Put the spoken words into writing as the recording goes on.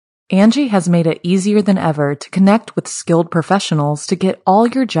Angie has made it easier than ever to connect with skilled professionals to get all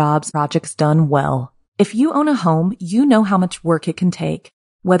your jobs projects done well. If you own a home, you know how much work it can take,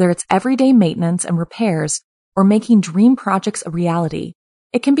 whether it's everyday maintenance and repairs or making dream projects a reality.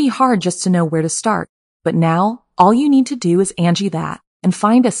 It can be hard just to know where to start, but now all you need to do is Angie that and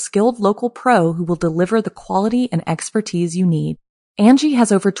find a skilled local pro who will deliver the quality and expertise you need. Angie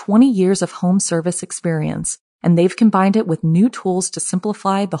has over 20 years of home service experience, and they've combined it with new tools to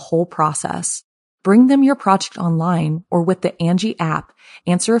simplify the whole process. Bring them your project online or with the Angie app,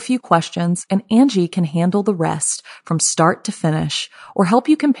 answer a few questions, and Angie can handle the rest from start to finish or help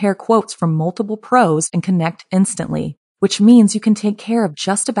you compare quotes from multiple pros and connect instantly, which means you can take care of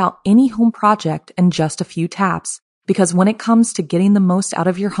just about any home project in just a few taps. Because when it comes to getting the most out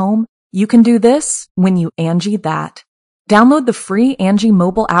of your home, you can do this when you Angie that. Download the free Angie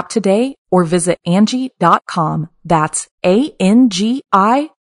mobile app today or visit Angie.com. That's ANGI.com.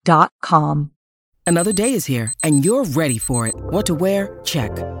 Another day is here, and you're ready for it. What to wear?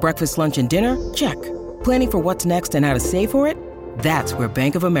 Check. Breakfast, lunch, and dinner? Check. Planning for what's next and how to save for it? That's where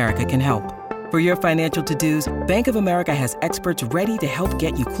Bank of America can help. For your financial to-dos, Bank of America has experts ready to help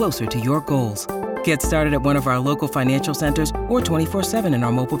get you closer to your goals. Get started at one of our local financial centers or 24/7 in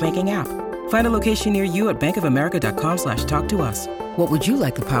our mobile banking app. Find a location near you at bankofamerica.com/talktous. What would you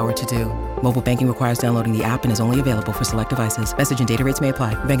like the power to do? Mobile banking requires downloading the app and is only available for select devices. Message and data rates may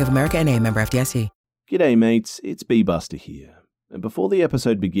apply. Bank of America N.A., member FDIC. G'day mates, it's B-Buster here. And before the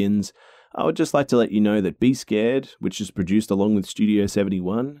episode begins, I would just like to let you know that Be Scared, which is produced along with Studio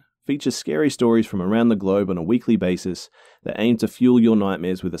 71, features scary stories from around the globe on a weekly basis that aim to fuel your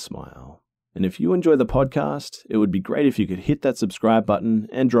nightmares with a smile. And if you enjoy the podcast, it would be great if you could hit that subscribe button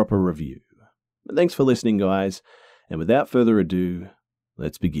and drop a review. But thanks for listening, guys, and without further ado,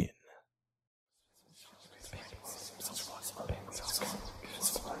 let's begin.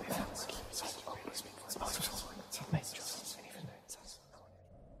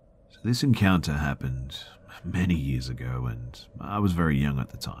 This encounter happened many years ago, and I was very young at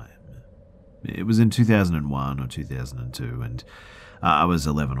the time. It was in 2001 or 2002, and I was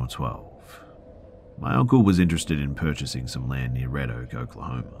 11 or 12. My uncle was interested in purchasing some land near Red Oak,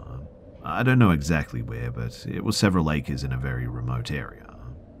 Oklahoma. I don't know exactly where, but it was several acres in a very remote area.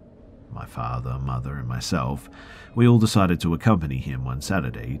 My father, mother, and myself, we all decided to accompany him one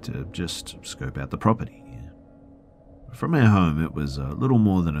Saturday to just scope out the property. From our home, it was a little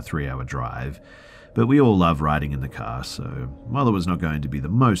more than a 3-hour drive, but we all love riding in the car, so while it was not going to be the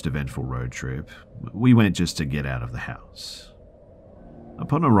most eventful road trip, we went just to get out of the house.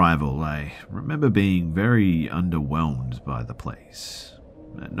 Upon arrival, I remember being very underwhelmed by the place.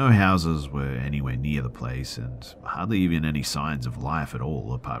 No houses were anywhere near the place, and hardly even any signs of life at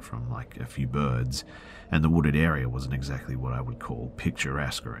all, apart from like a few birds, and the wooded area wasn't exactly what I would call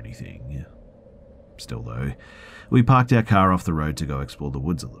picturesque or anything. Still though, we parked our car off the road to go explore the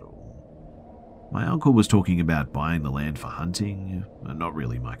woods a little. My uncle was talking about buying the land for hunting, not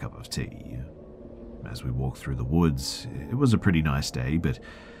really my cup of tea. As we walked through the woods, it was a pretty nice day, but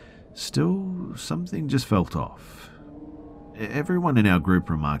still something just felt off. Everyone in our group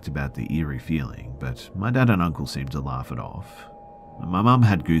remarked about the eerie feeling, but my dad and uncle seemed to laugh it off. My mum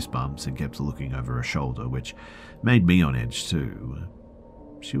had goosebumps and kept looking over her shoulder, which made me on edge too.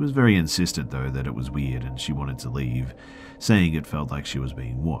 She was very insistent though that it was weird and she wanted to leave, saying it felt like she was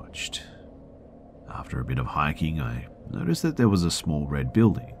being watched. After a bit of hiking, I noticed that there was a small red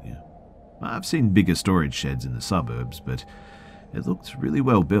building. I've seen bigger storage sheds in the suburbs, but it looked really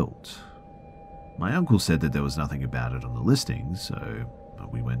well built. My uncle said that there was nothing about it on the listing, so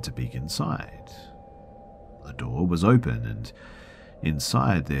we went to peek inside. The door was open, and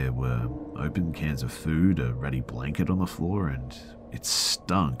inside there were open cans of food, a ratty blanket on the floor, and it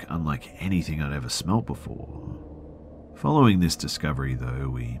stunk unlike anything I'd ever smelt before. Following this discovery, though,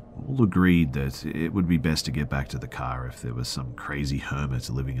 we all agreed that it would be best to get back to the car if there was some crazy hermit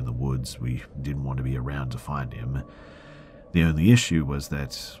living in the woods. We didn't want to be around to find him. The only issue was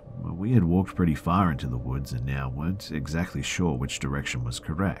that we had walked pretty far into the woods and now weren't exactly sure which direction was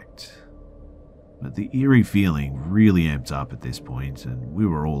correct. But the eerie feeling really amped up at this point, and we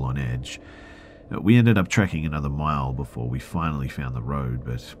were all on edge. We ended up trekking another mile before we finally found the road,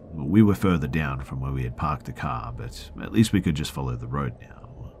 but we were further down from where we had parked the car, but at least we could just follow the road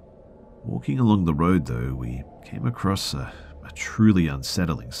now. Walking along the road, though, we came across a truly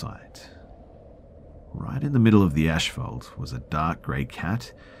unsettling sight. Right in the middle of the asphalt was a dark grey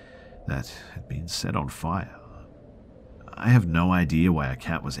cat that had been set on fire. I have no idea why a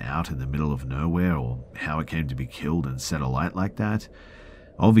cat was out in the middle of nowhere or how it came to be killed and set alight like that.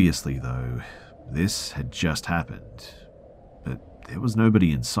 Obviously, though, this had just happened. But there was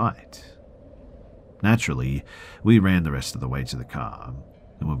nobody in sight. Naturally, we ran the rest of the way to the car,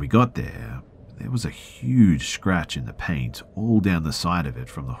 and when we got there was a huge scratch in the paint all down the side of it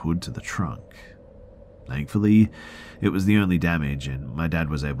from the hood to the trunk. Thankfully, it was the only damage, and my dad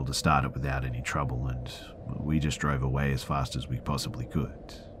was able to start it without any trouble, and we just drove away as fast as we possibly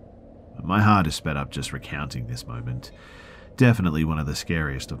could. My heart is sped up just recounting this moment. Definitely one of the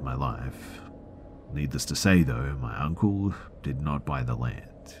scariest of my life. Needless to say, though, my uncle did not buy the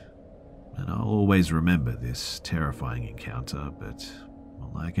land. And I'll always remember this terrifying encounter, but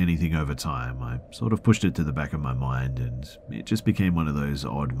like anything over time, I sort of pushed it to the back of my mind, and it just became one of those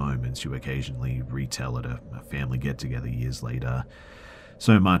odd moments you occasionally retell at a family get-together years later.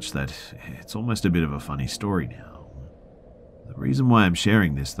 So much that it's almost a bit of a funny story now. The reason why I'm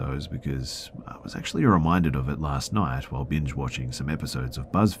sharing this, though, is because I was actually reminded of it last night while binge-watching some episodes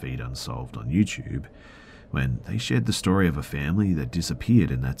of BuzzFeed Unsolved on YouTube, when they shared the story of a family that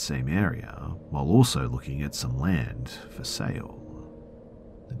disappeared in that same area, while also looking at some land for sale.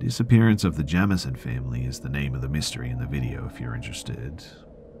 The disappearance of the Jamison family is the name of the mystery in the video if you're interested,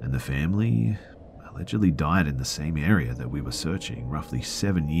 and the family allegedly died in the same area that we were searching roughly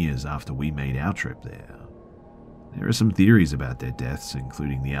 7 years after we made our trip there. There are some theories about their deaths,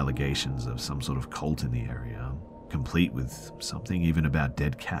 including the allegations of some sort of cult in the area, complete with something even about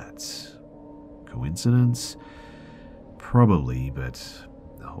dead cats. Coincidence? Probably, but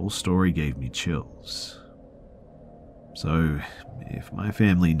the whole story gave me chills. So, if my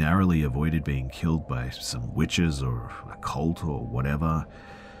family narrowly avoided being killed by some witches or a cult or whatever,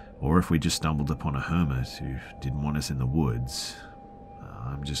 or if we just stumbled upon a hermit who didn't want us in the woods,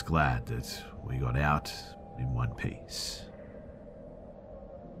 I'm just glad that we got out in one piece.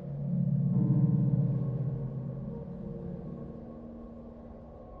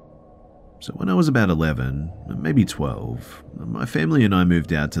 So when I was about 11, maybe 12, my family and I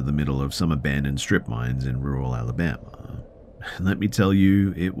moved out to the middle of some abandoned strip mines in rural Alabama. Let me tell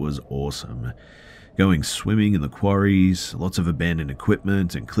you, it was awesome. Going swimming in the quarries, lots of abandoned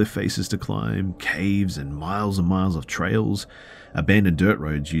equipment and cliff faces to climb, caves and miles of trails, abandoned dirt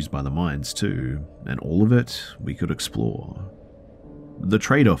roads used by the mines too, and all of it we could explore. The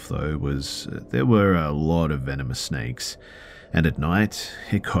trade-off, though, was there were a lot of venomous snakes, and at night,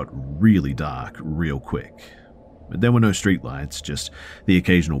 it got really dark real quick. There were no streetlights, just the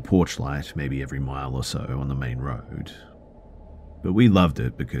occasional porch light maybe every mile or so on the main road. But we loved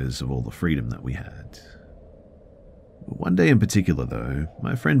it because of all the freedom that we had. One day in particular, though,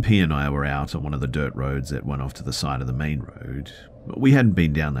 my friend P and I were out on one of the dirt roads that went off to the side of the main road. We hadn't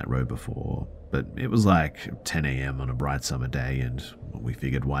been down that road before, but it was like 10 a.m. on a bright summer day, and we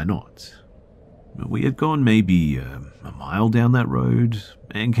figured why not. We had gone maybe a mile down that road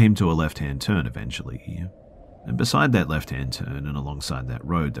and came to a left-hand turn eventually. And beside that left-hand turn and alongside that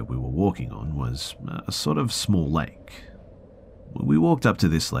road that we were walking on was a sort of small lake. We walked up to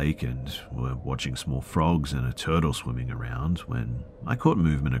this lake and were watching small frogs and a turtle swimming around when I caught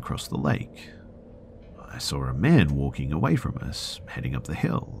movement across the lake. I saw a man walking away from us, heading up the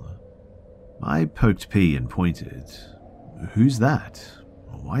hill. I poked P and pointed. "Who's that?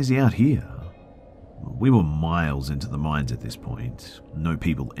 Why is he out here?" We were miles into the mines at this point, no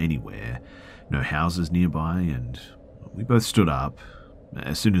people anywhere, no houses nearby, and we both stood up.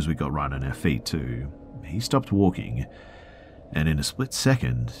 As soon as we got right on our feet too, he stopped walking, and in a split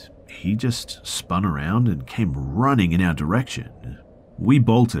second, he just spun around and came running in our direction. We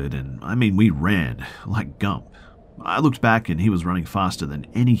bolted, and we ran, like Gump. I looked back and he was running faster than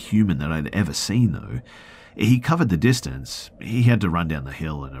any human that I'd ever seen though. He covered the distance. He had to run down the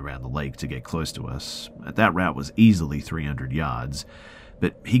hill and around the lake to get close to us. That route was easily 300 yards,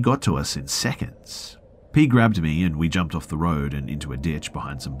 but he got to us in seconds. P grabbed me and we jumped off the road and into a ditch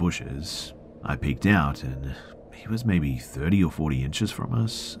behind some bushes. I peeked out and he was maybe 30 or 40 inches from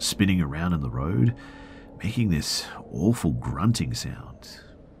us, spinning around in the road, making this awful grunting sound.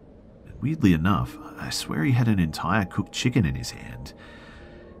 And weirdly enough, I swear he had an entire cooked chicken in his hand.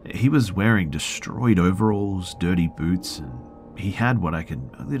 He was wearing destroyed overalls, dirty boots, and he had what I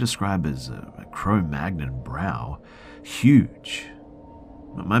can only describe as a Cro-Magnon brow. Huge.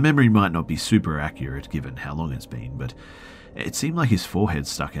 My memory might not be super accurate given how long it's been, but it seemed like his forehead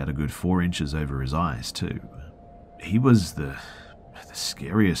stuck out a good 4 inches over his eyes too. He was the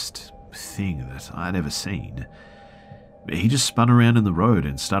scariest thing that I'd ever seen. He just spun around in the road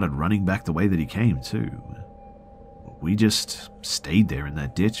and started running back the way that he came too. We just stayed there in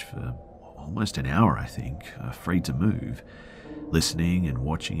that ditch for almost an hour, I think, afraid to move, listening and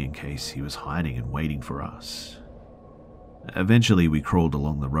watching in case he was hiding and waiting for us. Eventually, we crawled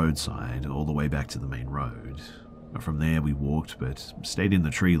along the roadside all the way back to the main road. From there we walked, but stayed in the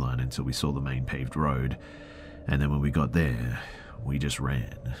tree line until we saw the main paved road, and then when we got there, we just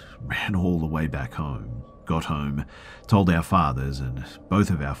ran all the way back home. Got home, told our fathers, and both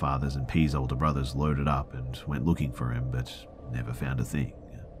of our fathers and P's older brothers loaded up and went looking for him, but never found a thing.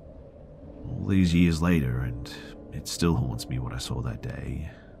 All these years later, and it still haunts me what I saw that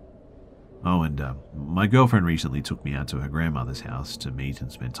day. Oh, and my girlfriend recently took me out to her grandmother's house to meet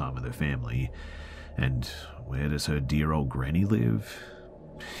and spend time with her family. And where does her dear old granny live?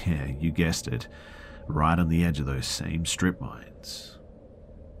 Yeah, you guessed it, right on the edge of those same strip mines.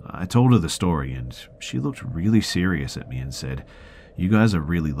 I told her the story, and she looked really serious at me and said, "You guys are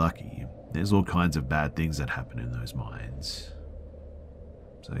really lucky. There's all kinds of bad things that happen in those mines."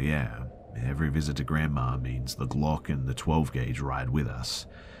 So yeah, every visit to Grandma means the Glock and the 12 gauge ride with us.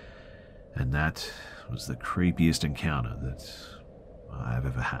 And that was the creepiest encounter that I've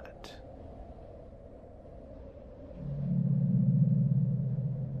ever had.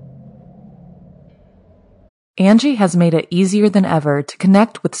 Angie has made it easier than ever to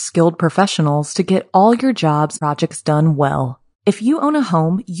connect with skilled professionals to get all your jobs projects done well. If you own a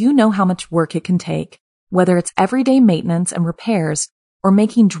home, you know how much work it can take, whether it's everyday maintenance and repairs or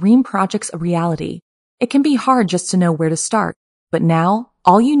making dream projects a reality. It can be hard just to know where to start, but now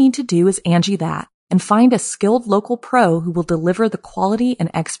all you need to do is Angie that and find a skilled local pro who will deliver the quality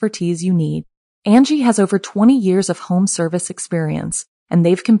and expertise you need. Angie has over 20 years of home service experience, and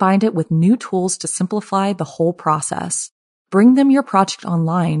they've combined it with new tools to simplify the whole process. Bring them your project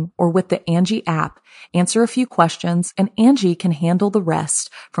online or with the Angie app, answer a few questions, and Angie can handle the rest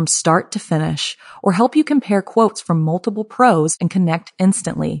from start to finish, or help you compare quotes from multiple pros and connect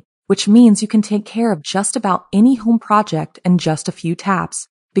instantly, which means you can take care of just about any home project in just a few taps.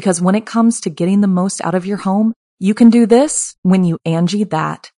 Because when it comes to getting the most out of your home, you can do this when you Angie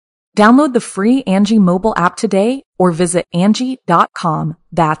that. Download the free Angie mobile app today or visit Angie.com.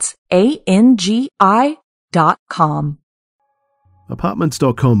 That's ANGI.com.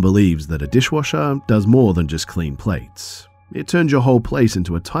 Apartments.com believes that a dishwasher does more than just clean plates. It turns your whole place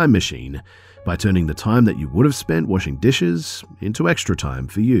into a time machine by turning the time that you would have spent washing dishes into extra time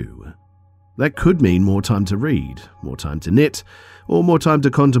for you. That could mean more time to read, more time to knit, or more time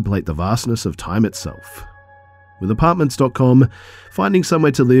to contemplate the vastness of time itself. With Apartments.com, finding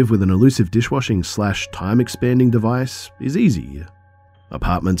somewhere to live with an elusive dishwashing/time-expanding device is easy.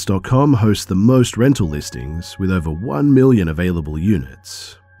 Apartments.com hosts the most rental listings with over 1 million available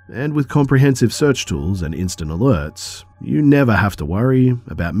units. And with comprehensive search tools and instant alerts, you never have to worry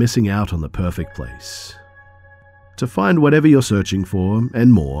about missing out on the perfect place. To find whatever you're searching for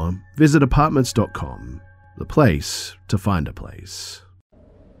and more, visit Apartments.com, the place to find a place.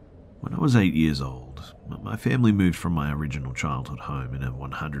 When I was 8 years old, my family moved from my original childhood home in a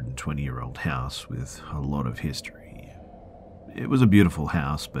 120-year-old house with a lot of history. It was a beautiful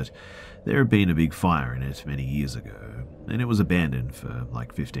house, but there had been a big fire in it many years ago, and it was abandoned for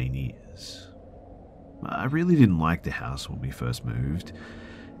like 15 years. I really didn't like the house when we first moved.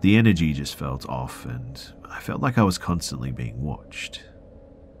 The energy just felt off, and I felt like I was constantly being watched.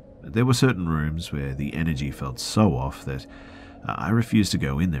 There were certain rooms where the energy felt so off that I refused to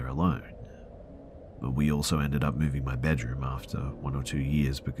go in there alone. But we also ended up moving my bedroom after 1 or 2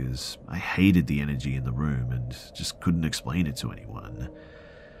 years because I hated the energy in the room and just couldn't explain it to anyone.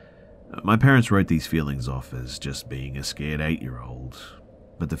 My parents wrote these feelings off as just being a scared 8-year-old,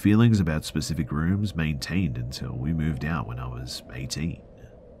 but the feelings about specific rooms maintained until we moved out when I was 18.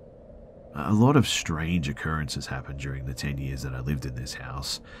 A lot of strange occurrences happened during the 10 years that I lived in this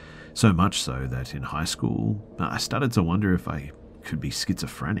house, so much so that in high school, I started to wonder if I could be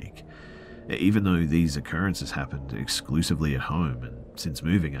schizophrenic. Even though these occurrences happened exclusively at home, and since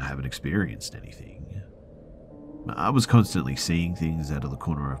moving I haven't experienced anything. I was constantly seeing things out of the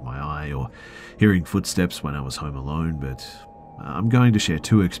corner of my eye or hearing footsteps when I was home alone, but I'm going to share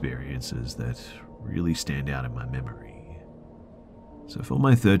 2 experiences that really stand out in my memory. So for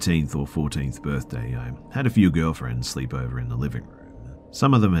my 13th or 14th birthday, I had a few girlfriends sleep over in the living room.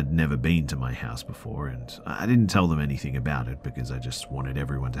 Some of them had never been to my house before, and I didn't tell them anything about it because I just wanted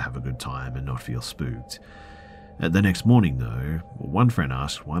everyone to have a good time and not feel spooked. The next morning, though, one friend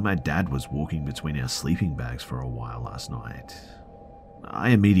asked why my dad was walking between our sleeping bags for a while last night. I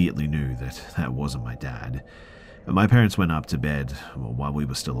immediately knew that that wasn't my dad. My parents went up to bed while we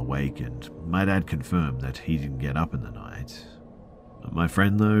were still awake, and my dad confirmed that he didn't get up in the night. My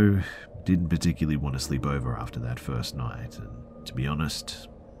friend, though, didn't particularly want to sleep over after that first night, and to be honest,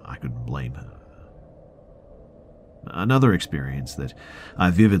 I couldn't blame her. Another experience that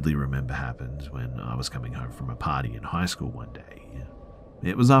I vividly remember happened when I was coming home from a party in high school one day.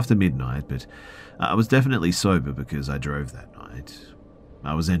 It was after midnight, but I was definitely sober because I drove that night.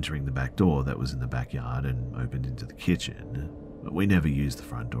 I was entering the back door that was in the backyard and opened into the kitchen. We never used the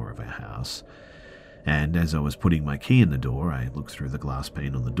front door of our house. And as I was putting my key in the door, I looked through the glass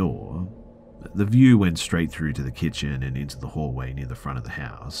pane on the door. The view went straight through to the kitchen and into the hallway near the front of the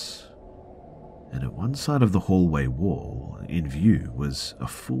house. And at one side of the hallway wall, in view, was a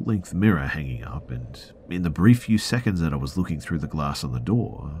full-length mirror hanging up, and in the brief few seconds that I was looking through the glass on the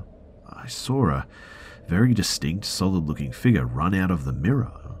door, I saw a very distinct, solid-looking figure run out of the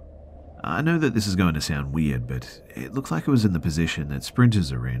mirror. I know that this is going to sound weird, but it looked like it was in the position that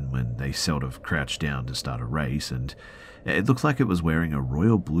sprinters are in when they sort of crouch down to start a race, and it looked like it was wearing a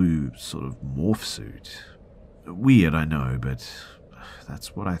royal blue sort of morph suit. Weird, I know, but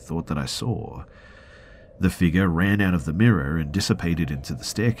that's what I thought that I saw. The figure ran out of the mirror and dissipated into the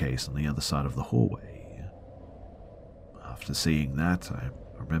staircase on the other side of the hallway. After seeing that, I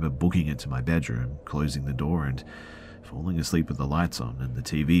remember booking into my bedroom, closing the door, and falling asleep with the lights on and the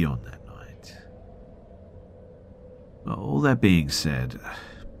TV on that night. All that being said,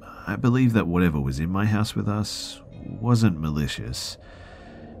 I believe that whatever was in my house with us wasn't malicious.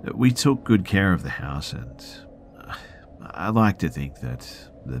 We took good care of the house, and I like to think that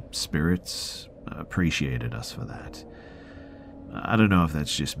the spirits appreciated us for that. I don't know if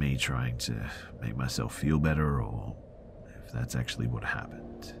that's just me trying to make myself feel better or if that's actually what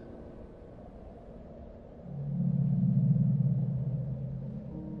happened.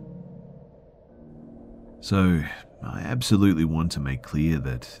 So, I absolutely want to make clear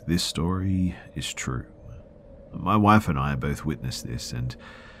that this story is true. My wife and I both witnessed this, and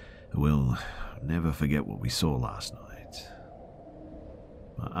we'll never forget what we saw last night.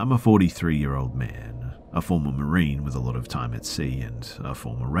 I'm a 43-year-old man, a former Marine with a lot of time at sea, and a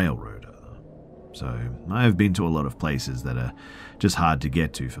former railroader. So, I have been to a lot of places that are just hard to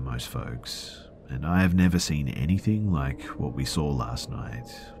get to for most folks, and I have never seen anything like what we saw last night.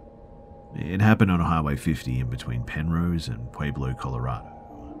 It happened on Highway 50 in between Penrose and Pueblo, Colorado.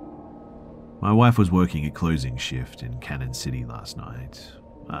 My wife was working a closing shift in Cannon City last night.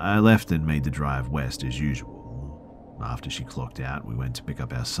 I left and made the drive west as usual. After she clocked out, we went to pick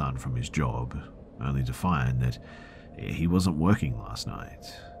up our son from his job, only to find that he wasn't working last night.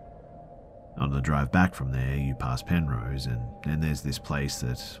 On the drive back from there, you pass Penrose, and then there's this place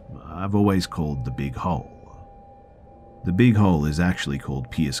that I've always called the Big Hole. The Big Hole is actually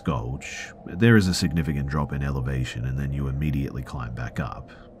called Pierce Gulch. There is a significant drop in elevation, and then you immediately climb back up,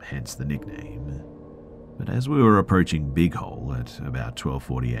 hence the nickname. But as we were approaching Big Hole at about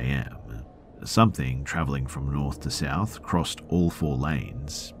 12:40 a.m., something travelling from north to south crossed all four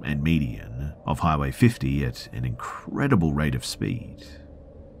lanes and median of Highway 50 at an incredible rate of speed.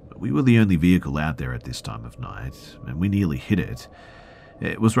 We were the only vehicle out there at this time of night, and we nearly hit it.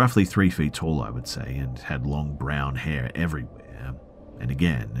 It was roughly 3 feet tall, I would say, and had long brown hair everywhere. And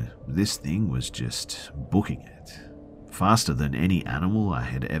again, this thing was just booking it, faster than any animal I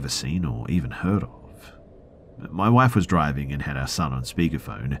had ever seen or even heard of. My wife was driving and had our son on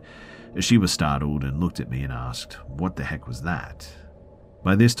speakerphone. She was startled and looked at me and asked, "What the heck was that?"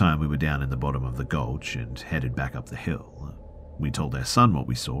 By this time we were down in the bottom of the gulch and headed back up the hill. We told our son what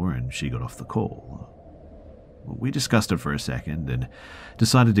we saw and she got off the call. We discussed it for a second and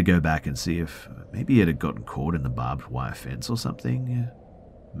decided to go back and see if maybe it had gotten caught in the barbed wire fence or something.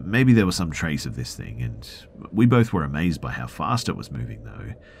 Maybe there was some trace of this thing, and we both were amazed by how fast it was moving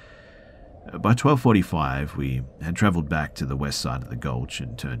though. By 12:45, we had travelled back to the west side of the gulch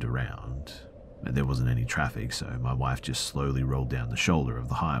and turned around. There wasn't any traffic, so my wife just slowly rolled down the shoulder of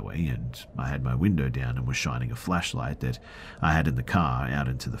the highway, and I had my window down and was shining a flashlight that I had in the car out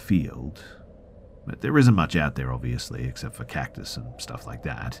into the field. But there isn't much out there, obviously, except for cactus and stuff like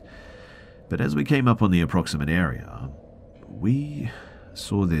that. But as we came up on the approximate area, we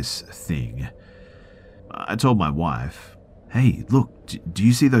saw this thing. I told my wife, "Hey, look, do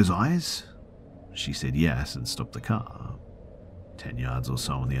you see those eyes?" She said yes and stopped the car. 10 yards or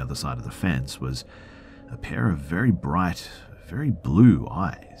so on the other side of the fence was a pair of very bright, very blue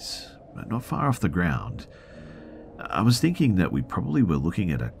eyes, not far off the ground. I was thinking that we probably were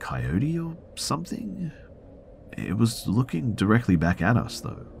looking at a coyote or something. It was looking directly back at us,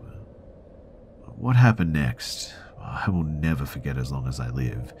 though. What happened next, I will never forget as long as I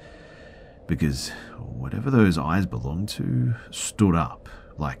live, because whatever those eyes belonged to stood up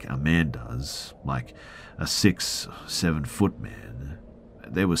like a man does, like a 6-7 foot man.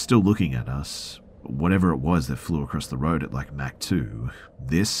 They were still looking at us. Whatever it was that flew across the road at like Mach 2,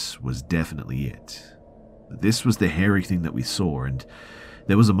 this was definitely it. This was the hairy thing that we saw, and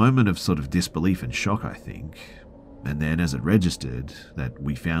there was a moment of sort of disbelief and shock, I think. And then as it registered that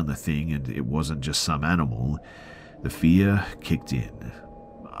we found the thing and it wasn't just some animal, the fear kicked in.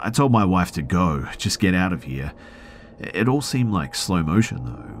 I told my wife to go, just get out of here. It all seemed like slow motion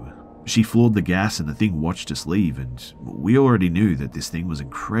though. She floored the gas and the thing watched us leave, and we already knew that this thing was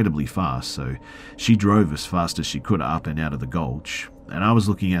incredibly fast, so she drove as fast as she could up and out of the gulch, and I was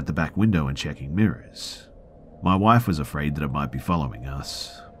looking out the back window and checking mirrors. My wife was afraid that it might be following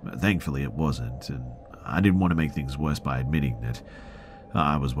us, but thankfully it wasn't, and I didn't want to make things worse by admitting that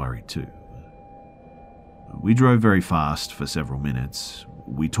I was worried too. We drove very fast for several minutes.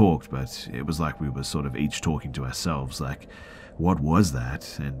 We talked, but it was like we were sort of each talking to ourselves, like, what was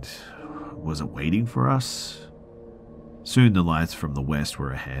that, and was it waiting for us? Soon the lights from the west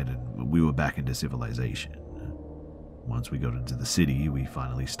were ahead, and we were back into civilization. Once we got into the city, we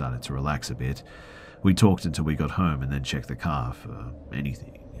finally started to relax a bit. We talked until we got home and then checked the car for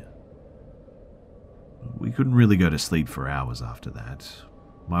anything. We couldn't really go to sleep for hours after that.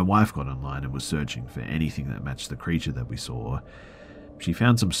 My wife got online and was searching for anything that matched the creature that we saw. She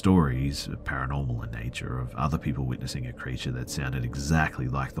found some stories, paranormal in nature, of other people witnessing a creature that sounded exactly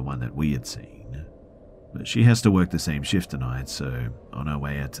like the one that we had seen. But she has to work the same shift tonight, so on our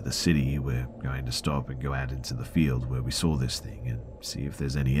way out to the city, we're going to stop and go out into the field where we saw this thing and see if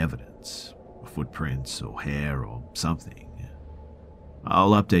there's any evidence, footprints or hair or something.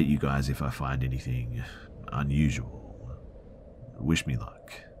 I'll update you guys if I find anything unusual. Wish me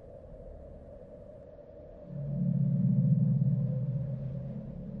luck.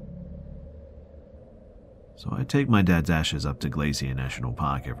 So I take my dad's ashes up to Glacier National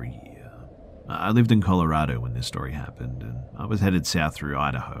Park every year. I lived in Colorado when this story happened, and I was headed south through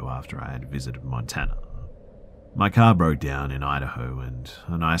Idaho after I had visited Montana. My car broke down in Idaho, and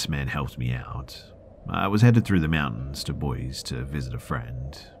an Iceman helped me out. I was headed through the mountains to Boise to visit a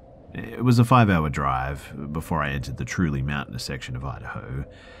friend. It was a 5-hour drive before I entered the truly mountainous section of Idaho,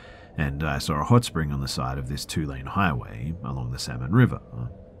 and I saw a hot spring on the side of this 2-lane highway along the Salmon River.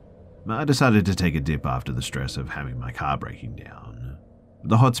 I decided to take a dip after the stress of having my car breaking down.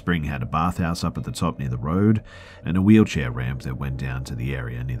 The hot spring had a bathhouse up at the top near the road and a wheelchair ramp that went down to the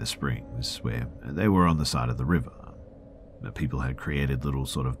area near the springs, where they were on the side of the river. The people had created little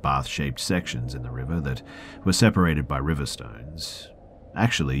sort of bath-shaped sections in the river that were separated by river stones.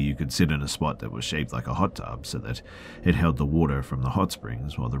 Actually, you could sit in a spot that was shaped like a hot tub so that it held the water from the hot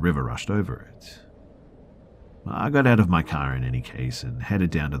springs while the river rushed over it. I got out of my car in any case and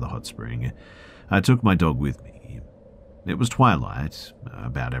headed down to the hot spring. I took my dog with me. It was twilight.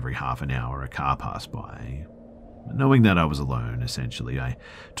 About every half an hour a car passed by. Knowing that I was alone, essentially, I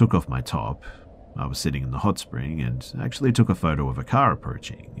took off my top. I was sitting in the hot spring and actually took a photo of a car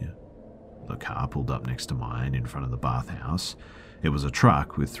approaching. The car pulled up next to mine in front of the bathhouse. It was a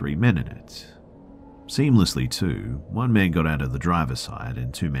truck with 3 men in it. Seamlessly too, 1 man got out of the driver's side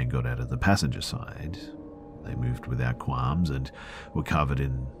and 2 men got out of the passenger side. They moved without qualms and were covered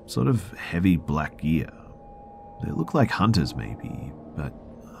in sort of heavy black gear. They looked like hunters maybe, but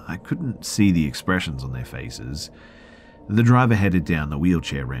I couldn't see the expressions on their faces. The driver headed down the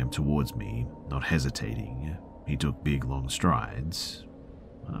wheelchair ramp towards me, not hesitating. He took big, long strides.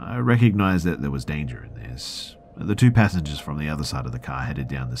 I recognized that there was danger in this. The 2 passengers from the other side of the car headed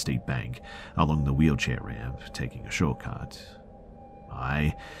down the steep bank along the wheelchair ramp, taking a shortcut.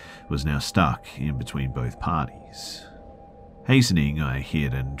 I was now stuck in between both parties. Hastening, I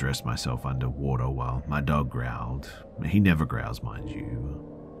hid and dressed myself under water while my dog growled. He never growls, mind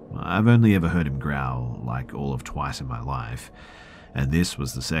you. I've only ever heard him growl like all of twice in my life, and this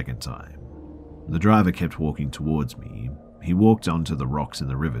was the second time. The driver kept walking towards me. He walked onto the rocks in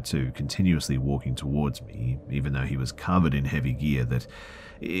the river too, continuously walking towards me, even though he was covered in heavy gear that,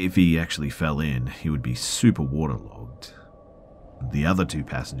 if he actually fell in, he would be super waterlogged. The other 2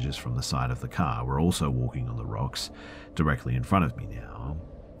 passengers from the side of the car were also walking on the rocks, directly in front of me now.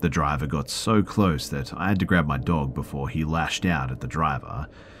 The driver got so close that I had to grab my dog before he lashed out at the driver.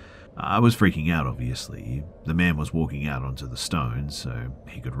 I was freaking out, obviously. The man was walking out onto the stones, so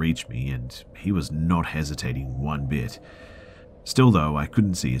he could reach me, and he was not hesitating one bit. Still though, I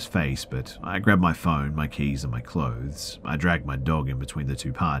couldn't see his face, but I grabbed my phone, my keys, and my clothes. I dragged my dog in between the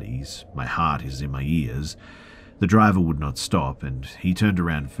 2 parties. My heart is in my ears. The driver would not stop, and he turned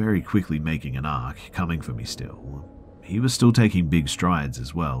around very quickly, making an arc, coming for me still. He was still taking big strides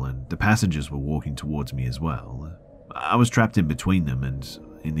as well, and the passengers were walking towards me as well. I was trapped in between them, and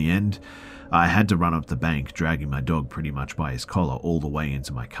in the end, I had to run up the bank, dragging my dog pretty much by his collar all the way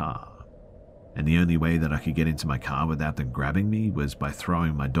into my car. And the only way that I could get into my car without them grabbing me was by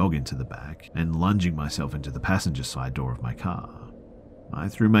throwing my dog into the back and lunging myself into the passenger side door of my car. I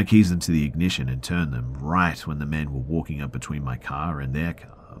threw my keys into the ignition and turned them right when the men were walking up between my car and their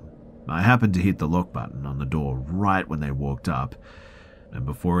car. I happened to hit the lock button on the door right when they walked up, and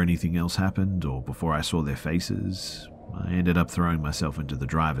before anything else happened or before I saw their faces, I ended up throwing myself into the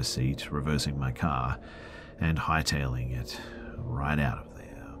driver's seat, reversing my car, and hightailing it right out of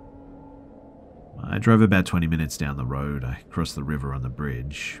there. I drove about 20 minutes down the road, I crossed the river on the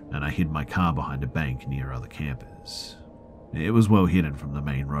bridge, and I hid my car behind a bank near other campers. It was well hidden from the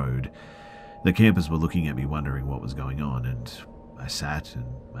main road. The campers were looking at me wondering what was going on, and I sat and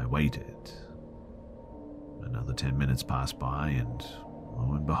I waited. Another 10 minutes passed by, and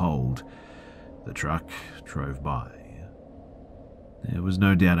lo and behold, the truck drove by. There was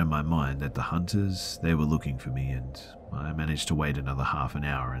no doubt in my mind that the hunters, they were looking for me, and I managed to wait another half an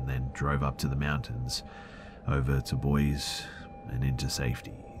hour and then drove up to the mountains, over to Boise, and into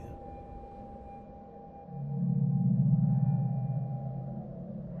safety.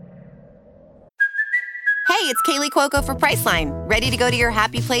 Hey, it's Kaylee Cuoco for Priceline. Ready to go to your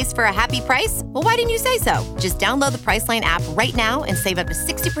happy place for a happy price? Well, why didn't you say so? Just download the Priceline app right now and save up to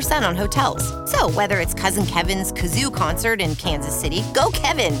 60% on hotels. So whether it's Cousin Kevin's Kazoo Concert in Kansas City, go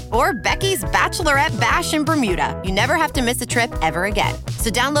Kevin, or Becky's Bachelorette Bash in Bermuda, you never have to miss a trip ever again.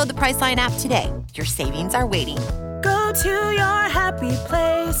 So download the Priceline app today. Your savings are waiting. Go to your happy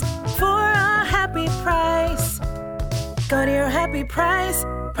place for a happy price. Go to your happy price,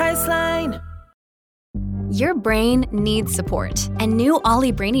 Priceline. Your brain needs support, and new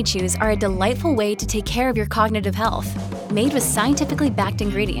Ollie Brainy Chews are a delightful way to take care of your cognitive health. Made with scientifically backed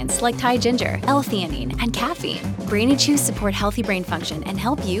ingredients like Thai ginger, L-theanine, and caffeine, Brainy Chews support healthy brain function and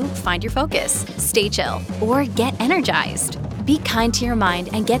help you find your focus, stay chill, or get energized. Be kind to your mind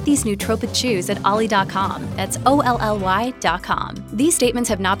and get these nootropic chews at ollie.com. That's OLLY.com. These statements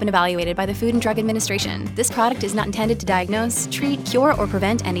have not been evaluated by the Food and Drug Administration. This product is not intended to diagnose, treat, cure, or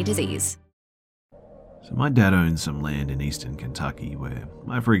prevent any disease. So my dad owns some land in eastern Kentucky where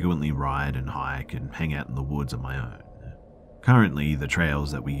I frequently ride and hike and hang out in the woods on my own. Currently, the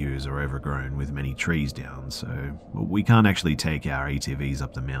trails that we use are overgrown with many trees down, so we can't actually take our ATVs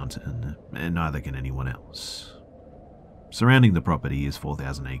up the mountain, and neither can anyone else. Surrounding the property is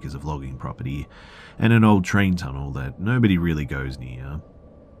 4,000 acres of logging property and an old train tunnel that nobody really goes near.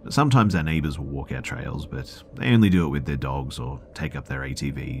 Sometimes our neighbours will walk our trails, but they only do it with their dogs or take up their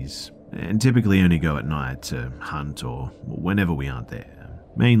ATVs, and typically only go at night to hunt or whenever we aren't there,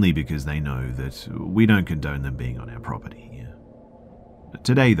 mainly because they know that we don't condone them being on our property.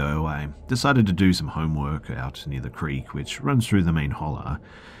 Today, though, I decided to do some homework out near the creek, which runs through the main holler,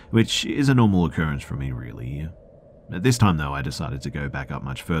 which is a normal occurrence for me, really. At this time, though, I decided to go back up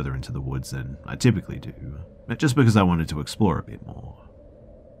much further into the woods than I typically do, just because I wanted to explore a bit more.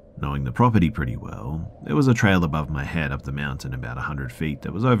 Knowing the property pretty well, there was a trail above my head up the mountain about 100 feet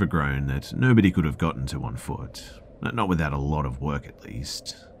that was overgrown that nobody could have gotten to on foot, not without a lot of work at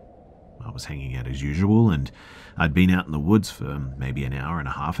least. I was hanging out as usual, and I'd been out in the woods for maybe an hour and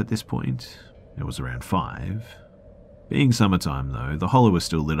a half at this point. It was around 5. Being summertime, though, the hollow was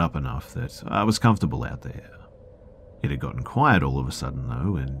still lit up enough that I was comfortable out there. It had gotten quiet all of a sudden,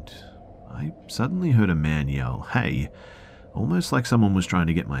 though, and I suddenly heard a man yell, "Hey," almost like someone was trying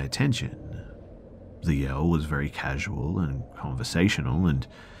to get my attention. The yell was very casual and conversational, and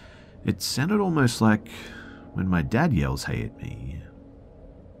it sounded almost like when my dad yells "hey" at me.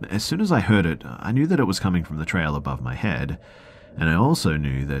 As soon as I heard it, I knew that it was coming from the trail above my head, and I also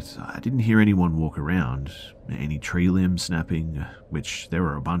knew that I didn't hear anyone walk around, any tree limbs snapping, which there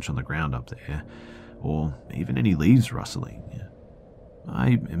were a bunch on the ground up there, or even any leaves rustling.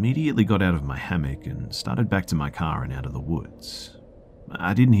 I immediately got out of my hammock and started back to my car and out of the woods.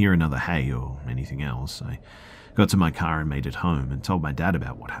 I didn't hear another "hey" or anything else. I got to my car and made it home and told my dad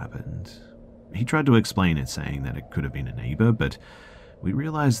about what happened. He tried to explain it, saying that it could have been a neighbor, but we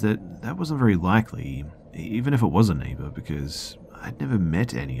realized that that wasn't very likely, even if it was a neighbor, because I'd never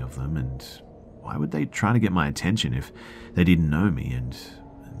met any of them, and why would they try to get my attention if they didn't know me and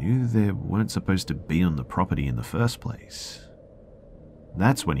knew they weren't supposed to be on the property in the first place?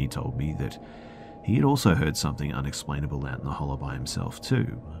 That's when he told me that he had also heard something unexplainable out in the hollow by himself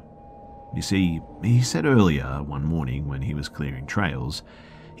too. You see, he said earlier one morning when he was clearing trails,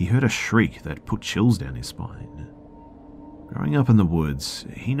 he heard a shriek that put chills down his spine. Growing up in the woods,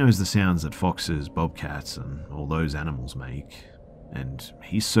 he knows the sounds that foxes, bobcats, and all those animals make, and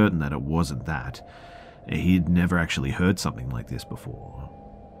he's certain that it wasn't that. He'd never actually heard something like this before.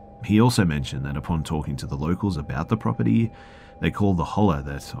 He also mentioned that upon talking to the locals about the property, they called the hollow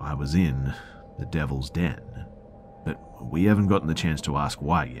that I was in the Devil's Den. But we haven't gotten the chance to ask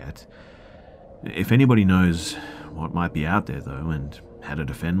why yet. If anybody knows what might be out there, though, and how to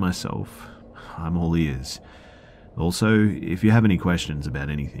defend myself, I'm all ears. Also, if you have any questions about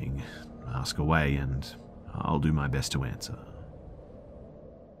anything, ask away and I'll do my best to answer.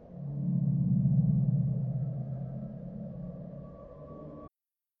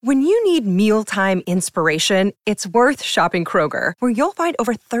 When you need mealtime inspiration, it's worth shopping Kroger, where you'll find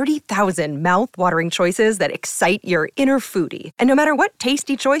over 30,000 mouth-watering choices that excite your inner foodie. And no matter what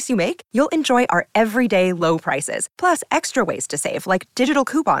tasty choice you make, you'll enjoy our everyday low prices, plus extra ways to save, like digital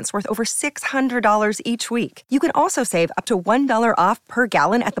coupons worth over $600 each week. You can also save up to $1 off per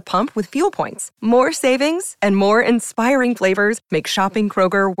gallon at the pump with fuel points. More savings and more inspiring flavors make shopping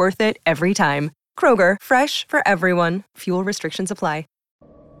Kroger worth it every time. Kroger, fresh for everyone. Fuel restrictions apply.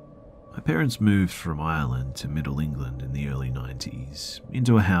 My parents moved from Ireland to Middle England in the early 90s,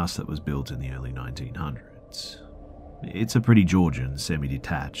 into a house that was built in the early 1900s. It's a pretty Georgian,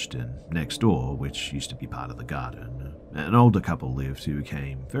 semi-detached, and next door, which used to be part of the garden, an older couple lived who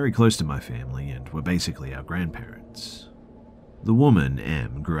came very close to my family and were basically our grandparents. The woman,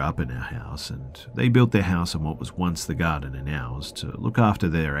 Em, grew up in our house, and they built their house on what was once the garden and ours to look after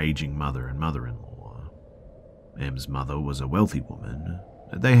their aging mother and mother-in-law. Em's mother was a wealthy woman.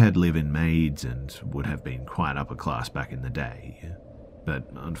 They had live-in maids and would have been quite upper class back in the day. But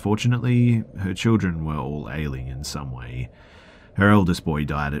unfortunately, her children were all ailing in some way. Her eldest boy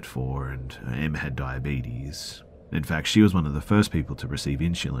died at 4 and Em had diabetes. In fact, she was one of the first people to receive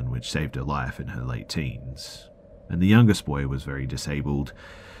insulin, which saved her life in her late teens. And the youngest boy was very disabled,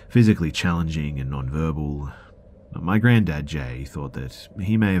 physically challenging and nonverbal. My granddad, Jay, thought that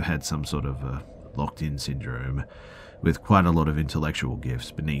he may have had some sort of a locked-in syndrome, with quite a lot of intellectual gifts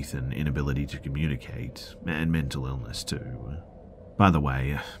beneath an inability to communicate, and mental illness too. By the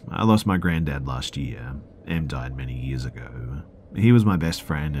way, I lost my granddad last year. Em died many years ago. He was my best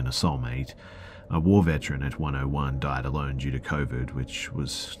friend and a soulmate. A war veteran at 101 died alone due to COVID, which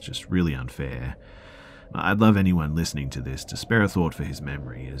was just really unfair. I'd love anyone listening to this to spare a thought for his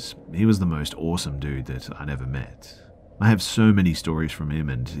memory, as he was the most awesome dude that I'd ever met. I have so many stories from him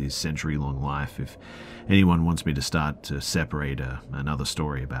and his century-long life. If anyone wants me to start to separate another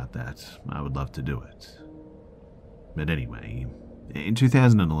story about that, I would love to do it. But anyway, in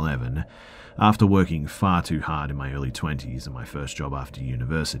 2011, after working far too hard in my early 20s and my first job after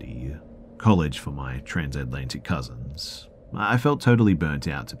university, college for my transatlantic cousins, I felt totally burnt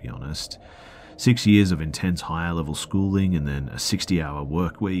out, to be honest. 6 years of intense higher-level schooling and then a 60-hour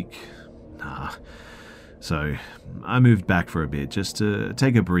work week. So I moved back for a bit just to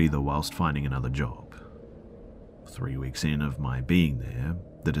take a breather whilst finding another job. 3 weeks in of my being there,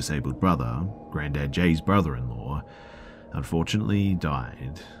 the disabled brother, Granddad Jay's brother-in-law, unfortunately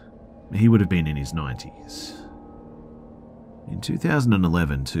died. He would have been in his 90s. In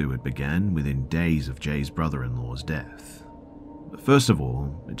 2011 too, it began within days of Jay's brother-in-law's death. First of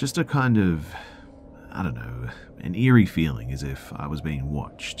all, just a kind of, an eerie feeling as if I was being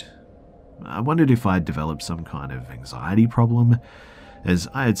watched. I wondered if I'd developed some kind of anxiety problem, as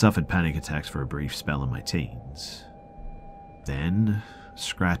I had suffered panic attacks for a brief spell in my teens. Then,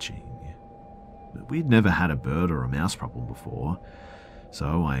 scratching. We'd never had a bird or a mouse problem before,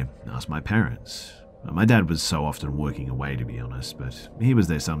 so I asked my parents. My dad was so often working away, to be honest, but he was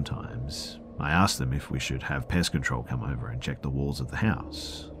there sometimes. I asked them if we should have pest control come over and check the walls of the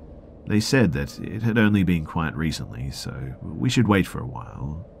house. They said that it had only been quite recently, so we should wait for a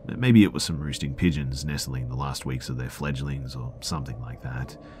while. Maybe it was some roosting pigeons nestling the last weeks of their fledglings or something like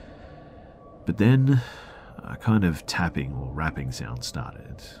that. But then, a kind of tapping or rapping sound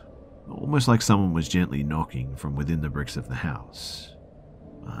started, almost like someone was gently knocking from within the bricks of the house.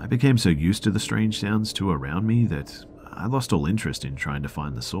 I became so used to the strange sounds too around me that I lost all interest in trying to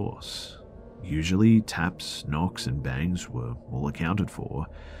find the source. Usually, taps, knocks, and bangs were all accounted for.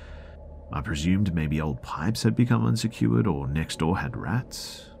 I presumed maybe old pipes had become unsecured or next door had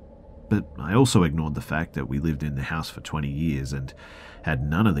rats. But I also ignored the fact that we lived in the house for 20 years and had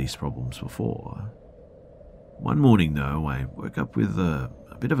none of these problems before. One morning, though, I woke up with a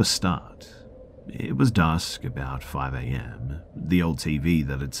bit of a start. It was dusk, about 5 a.m. The old TV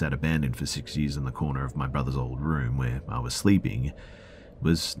that had sat abandoned for 6 years in the corner of my brother's old room where I was sleeping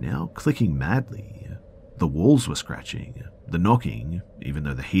was now clicking madly. The walls were scratching. The knocking, even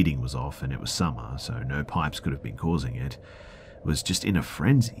though the heating was off and it was summer, so no pipes could have been causing it, was just in a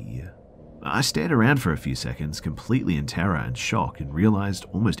frenzy. I stared around for a few seconds, completely in terror and shock, and realized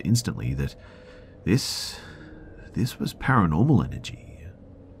almost instantly that this was paranormal energy.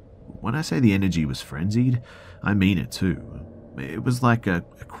 When I say the energy was frenzied, I mean it too. It was like a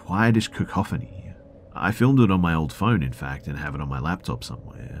quietish cacophony. I filmed it on my old phone, in fact, and have it on my laptop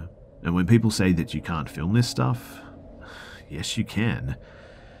somewhere. And when people say that you can't film this stuff, yes you can.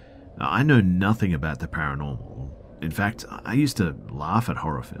 I know nothing about the paranormal. In fact, I used to laugh at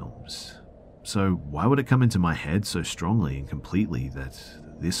horror films. So why would it come into my head so strongly and completely that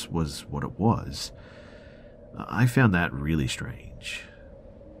this was what it was? I found that really strange.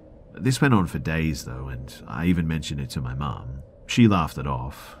 This went on for days though, and I even mentioned it to my mum. She laughed it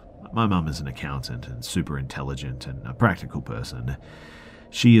off. My mum is an accountant and super intelligent and a practical person.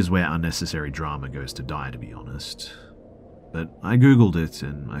 She is where unnecessary drama goes to die, to be honest. But I googled it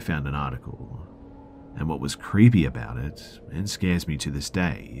and I found an article. And what was creepy about it, and scares me to this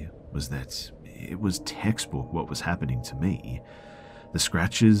day, was that it was textbook what was happening to me. The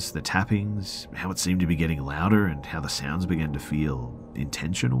scratches, the tappings, how it seemed to be getting louder, and how the sounds began to feel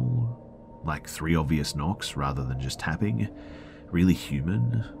intentional, like 3 obvious knocks rather than just tapping, really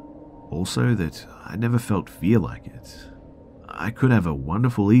human. Also that I never felt fear like it. I could have a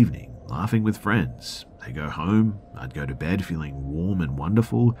wonderful evening, laughing with friends. They go home, I'd go to bed feeling warm and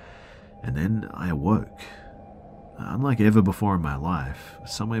wonderful, and then I awoke. Unlike ever before in my life,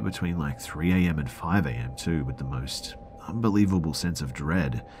 somewhere between like 3 a.m. and 5 a.m. too, with the most unbelievable sense of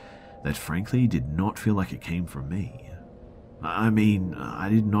dread that frankly did not feel like it came from me. I mean, I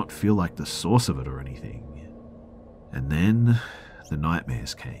did not feel like the source of it or anything. And then the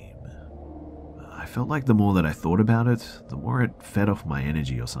nightmares came. I felt like the more that I thought about it, the more it fed off my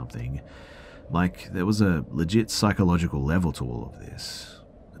energy or something. Like there was a legit psychological level to all of this.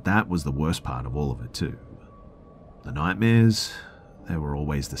 That was the worst part of all of it too. The nightmares, they were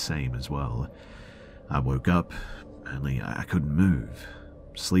always the same as well. I woke up, only I couldn't move.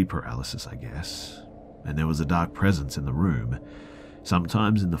 Sleep paralysis, I guess. And there was a dark presence in the room,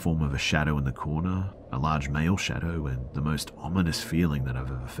 sometimes in the form of a shadow in the corner, a large male shadow, and the most ominous feeling that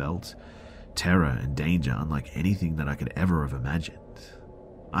I've ever felt. Terror and danger unlike anything that I could ever have imagined.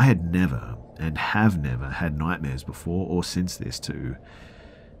 I had never, and have never, had nightmares before or since this too.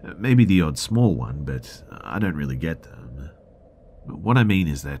 Maybe the odd small one, but I don't really get them. But what I mean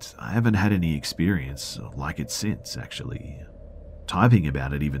is that I haven't had any experience like it since, actually. Typing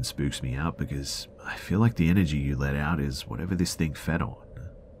about it even spooks me out because I feel like the energy you let out is whatever this thing fed on.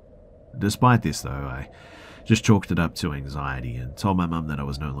 Despite this though, I just chalked it up to anxiety and told my mum that I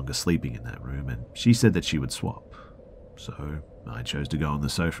was no longer sleeping in that room, and she said that she would swap. So I chose to go on the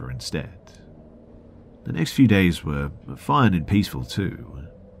sofa instead. The next few days were fine and peaceful too,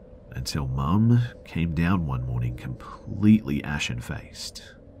 until Mum came down one morning completely ashen-faced.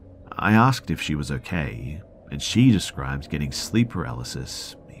 I asked if she was okay, and she described getting sleep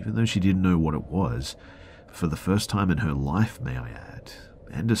paralysis, even though she didn't know what it was, for the first time in her life, may I add,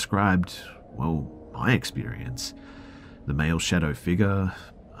 and described, well, my experience. The male shadow figure,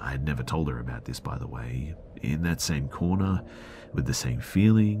 I had never told her about this by the way, in that same corner, with the same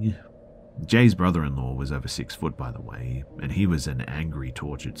feeling. Jay's brother-in-law was over 6 foot by the way, and he was an angry,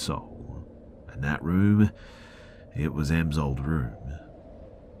 tortured soul. And that room, it was Em's old room.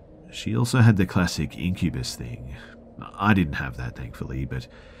 She also had the classic incubus thing. I didn't have that thankfully, but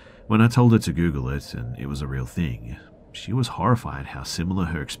when I told her to Google it and it was a real thing, she was horrified how similar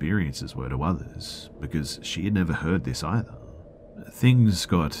her experiences were to others, because she had never heard this either. Things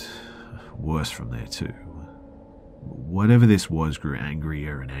got worse from there too. Whatever this was grew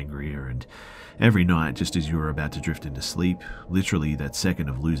angrier and angrier, and every night, just as you were about to drift into sleep, literally that second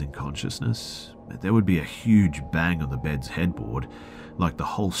of losing consciousness, there would be a huge bang on the bed's headboard, like the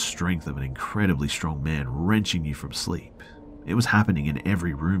whole strength of an incredibly strong man wrenching you from sleep. It was happening in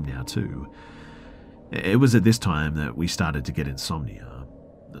every room now too. It was at this time that we started to get insomnia.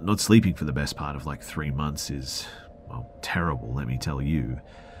 Not sleeping for the best part of like 3 months is, well, terrible, let me tell you.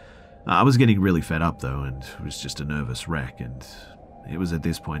 I was getting really fed up though, and was just a nervous wreck, and it was at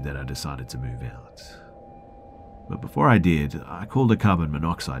this point that I decided to move out. But before I did, I called a carbon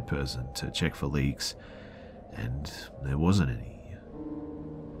monoxide person to check for leaks, and there wasn't any.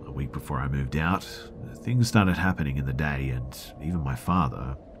 A week before I moved out, things started happening in the day, and even my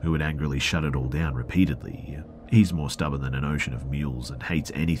father, who would angrily shut it all down repeatedly, he's more stubborn than an ocean of mules and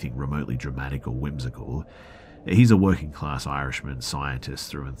hates anything remotely dramatic or whimsical. He's a working-class Irishman scientist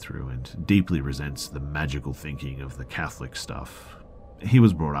through and through, and deeply resents the magical thinking of the Catholic stuff. He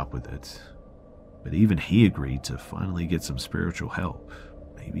was brought up with it. But even he agreed to finally get some spiritual help,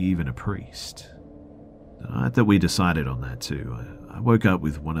 maybe even a priest. The night that we decided on that too, I woke up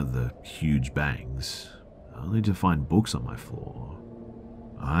with one of the huge bangs, only to find books on my floor.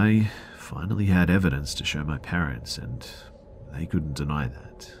 I finally had evidence to show my parents, and they couldn't deny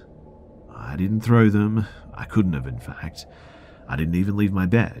that. I didn't throw them. I couldn't have, in fact. I didn't even leave my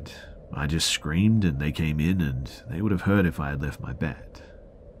bed. I just screamed and they came in, and they would have heard if I had left my bed.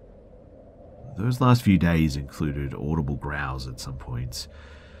 Those last few days included audible growls at some points.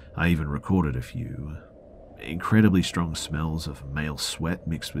 I even recorded a few. Incredibly strong smells of male sweat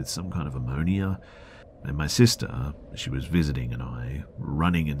mixed with some kind of ammonia. And my sister, she was visiting, and I,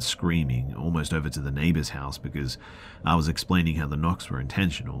 running and screaming almost over to the neighbor's house because I was explaining how the knocks were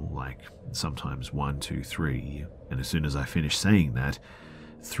intentional, like sometimes 1, 2, 3. And as soon as I finished saying that,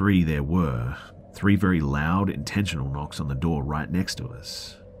 3 there were. 3 very loud, intentional knocks on the door right next to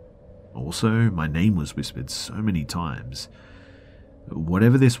us. Also, my name was whispered so many times.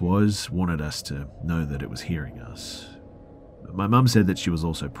 Whatever this was wanted us to know that it was hearing us. My mum said that she was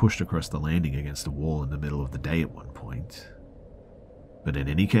also pushed across the landing against a wall in the middle of the day at one point. But in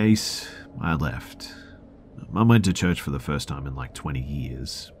any case, I left. Mum went to church for the first time in like 20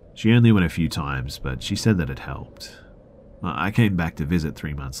 years. She only went a few times, but she said that it helped. I came back to visit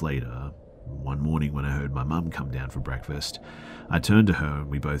 3 months later. One morning when I heard my mum come down for breakfast, I turned to her and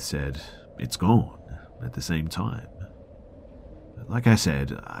we both said, "It's gone," at the same time. Like I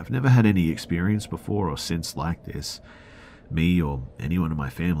said, I've never had any experience before or since like this. Me or anyone in my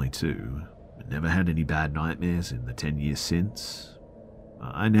family too. Never had any bad nightmares in the 10 years since.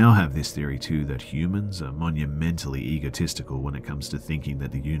 I now have this theory too that humans are monumentally egotistical when it comes to thinking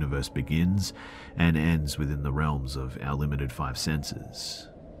that the universe begins and ends within the realms of our limited 5 senses.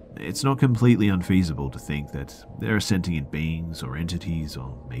 It's not completely unfeasible to think that there are sentient beings or entities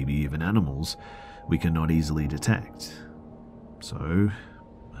or maybe even animals we cannot easily detect. So,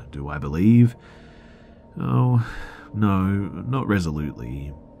 do I believe? Oh, no, not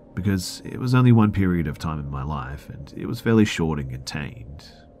resolutely, because it was only one period of time in my life and it was fairly short and contained.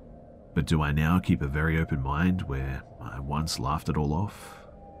 But do I now keep a very open mind where I once laughed it all off?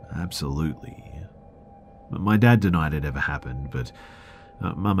 Absolutely. My dad denied it ever happened, but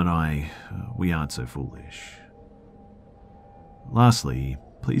Mum and I, we aren't so foolish. Lastly,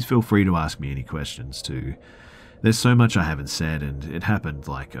 please feel free to ask me any questions too. There's so much I haven't said, and it happened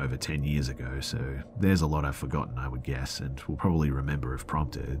like over 10 years ago, so there's a lot I've forgotten, I would guess, and will probably remember if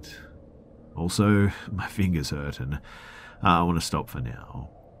prompted. Also, my fingers hurt, and I want to stop for now.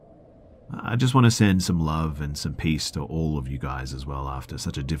 I just want to send some love and some peace to all of you guys as well after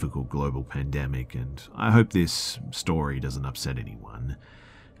such a difficult global pandemic, and I hope this story doesn't upset anyone.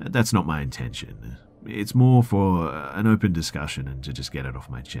 That's not my intention. It's more for an open discussion and to just get it off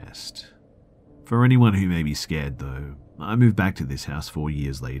my chest. For anyone who may be scared though, I moved back to this house 4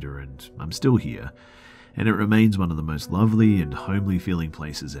 years later and I'm still here, and it remains one of the most lovely and homely feeling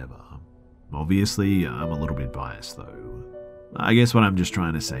places ever. Obviously, I'm a little bit biased though. I guess what I'm just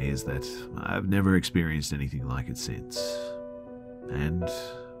trying to say is that I've never experienced anything like it since. And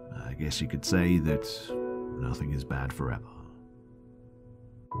I guess you could say that nothing is bad forever.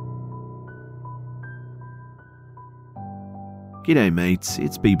 G'day mates,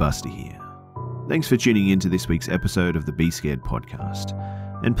 it's B-Buster here. Thanks for tuning in to this week's episode of the Be Scared podcast.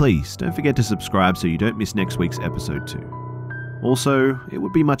 And please, don't forget to subscribe so you don't miss next week's episode too. Also, it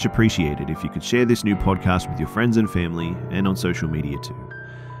would be much appreciated if you could share this new podcast with your friends and family and on social media too.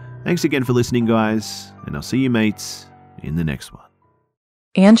 Thanks again for listening, guys, and I'll see you mates in the next one.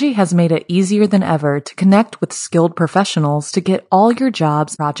 Angie has made it easier than ever to connect with skilled professionals to get all your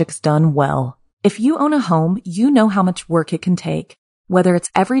jobs projects done well. If you own a home, you know how much work it can take, whether it's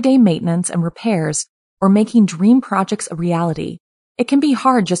everyday maintenance and repairs or making dream projects a reality. It can be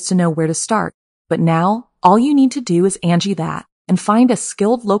hard just to know where to start, but now all you need to do is Angie that and find a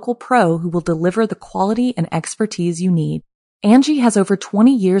skilled local pro who will deliver the quality and expertise you need. Angie has over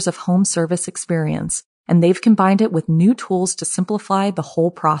 20 years of home service experience, and they've combined it with new tools to simplify the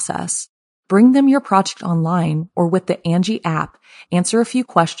whole process. Bring them your project online or with the Angie app, answer a few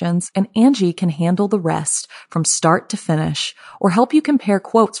questions, and Angie can handle the rest from start to finish, or help you compare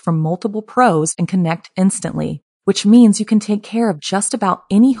quotes from multiple pros and connect instantly, which means you can take care of just about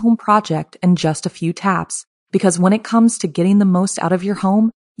any home project in just a few taps. Because when it comes to getting the most out of your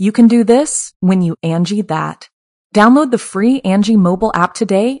home, you can do this when you Angie that. Download the free Angie mobile app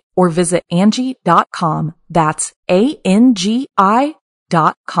today or visit Angie.com. That's ANGI.com.